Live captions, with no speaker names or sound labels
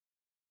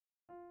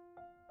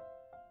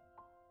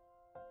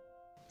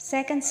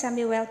2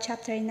 Samuel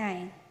chapter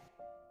 9.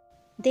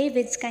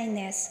 David's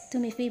kindness to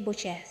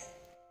Mephibosheth.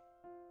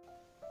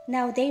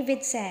 Now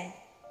David said,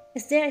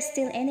 "Is there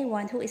still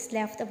anyone who is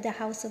left of the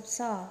house of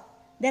Saul,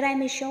 that I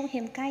may show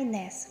him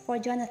kindness for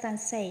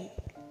Jonathan's sake?"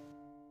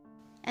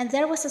 And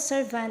there was a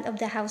servant of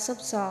the house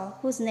of Saul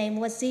whose name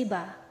was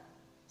Ziba.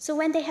 So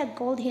when they had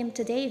called him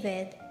to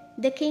David,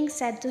 the king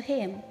said to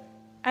him,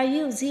 "Are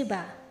you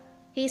Ziba?"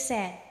 He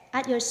said,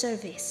 "At your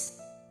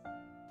service."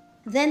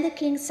 Then the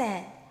king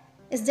said,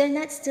 "Is there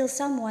not still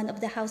someone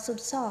of the house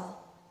of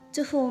Saul,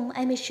 to whom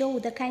I may show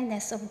the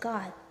kindness of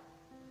God?"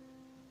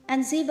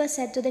 And Ziba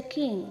said to the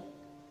king,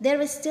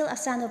 "There is still a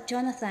son of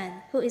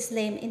Jonathan who is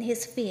lame in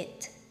his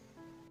feet."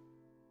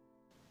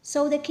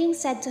 So the king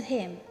said to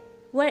him,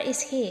 "Where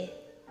is he?"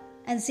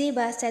 And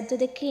Ziba said to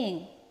the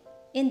king,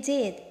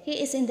 "Indeed, he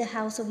is in the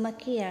house of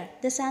Machir,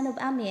 the son of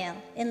Ammiel,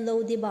 in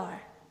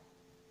Lo-debar."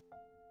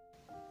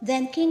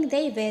 Then King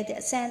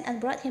David sent and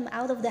brought him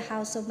out of the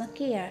house of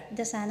Machir,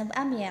 the son of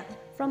Ammiel,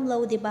 from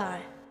Lo-debar.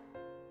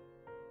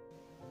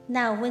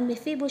 Now when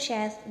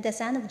Mephibosheth, the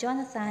son of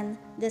Jonathan,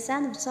 the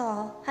son of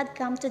Saul, had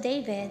come to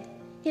David,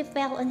 he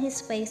fell on his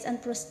face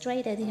and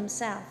prostrated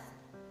himself.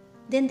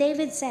 Then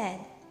David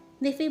said,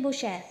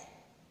 "Mephibosheth."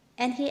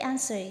 And he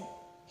answered,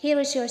 "Here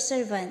is your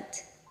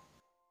servant."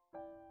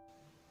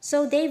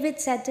 So David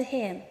said to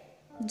him,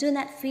 "Do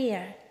not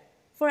fear,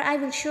 for I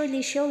will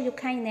surely show you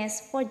kindness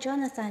for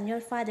Jonathan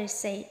your father's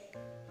sake,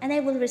 and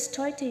I will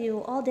restore to you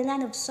all the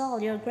land of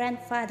Saul your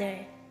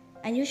grandfather,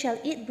 and you shall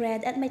eat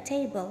bread at my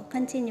table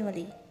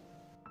continually."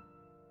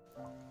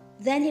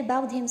 Then he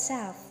bowed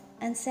himself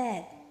and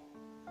said,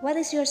 "What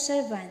is your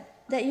servant,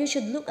 that you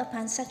should look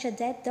upon such a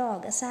dead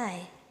dog as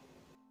I?"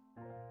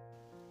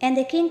 And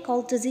the king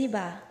called to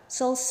Ziba,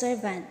 Saul's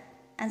servant,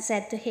 and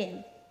said to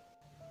him,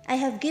 "I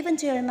have given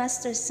to your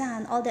master's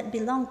son all that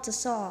belonged to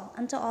Saul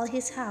and to all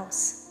his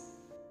house.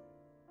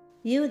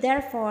 You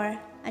therefore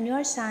and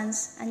your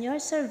sons and your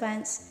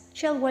servants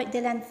shall work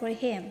the land for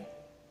him,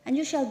 and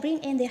you shall bring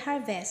in the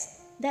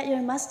harvest, that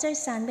your master's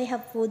son may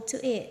have food to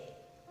eat.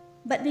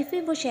 But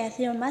Mephibosheth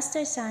your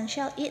master's son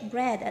shall eat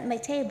bread at my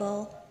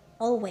table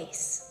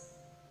always."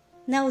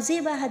 Now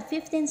Ziba had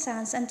 15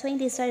 sons and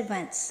 20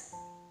 servants.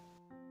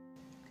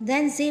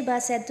 Then Ziba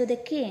said to the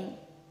king,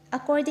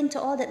 "According to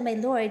all that my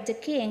lord the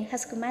king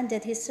has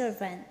commanded his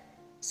servant,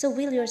 so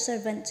will your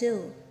servant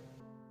do.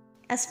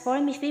 As for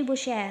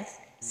Mephibosheth,"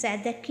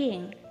 said the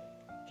king,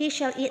 "he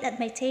shall eat at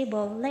my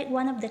table like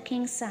one of the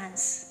king's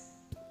sons."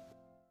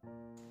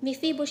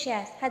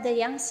 Mephibosheth had a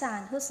young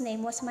son whose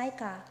name was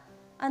Micah,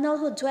 and all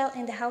who dwelt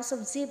in the house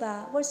of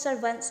Ziba were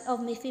servants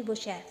of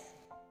Mephibosheth.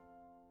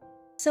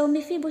 So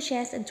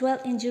Mephibosheth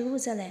dwelt in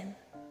Jerusalem,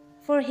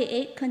 for he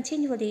ate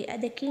continually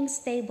at the king's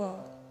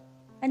table,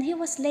 and he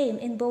was lame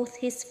in both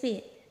his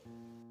feet,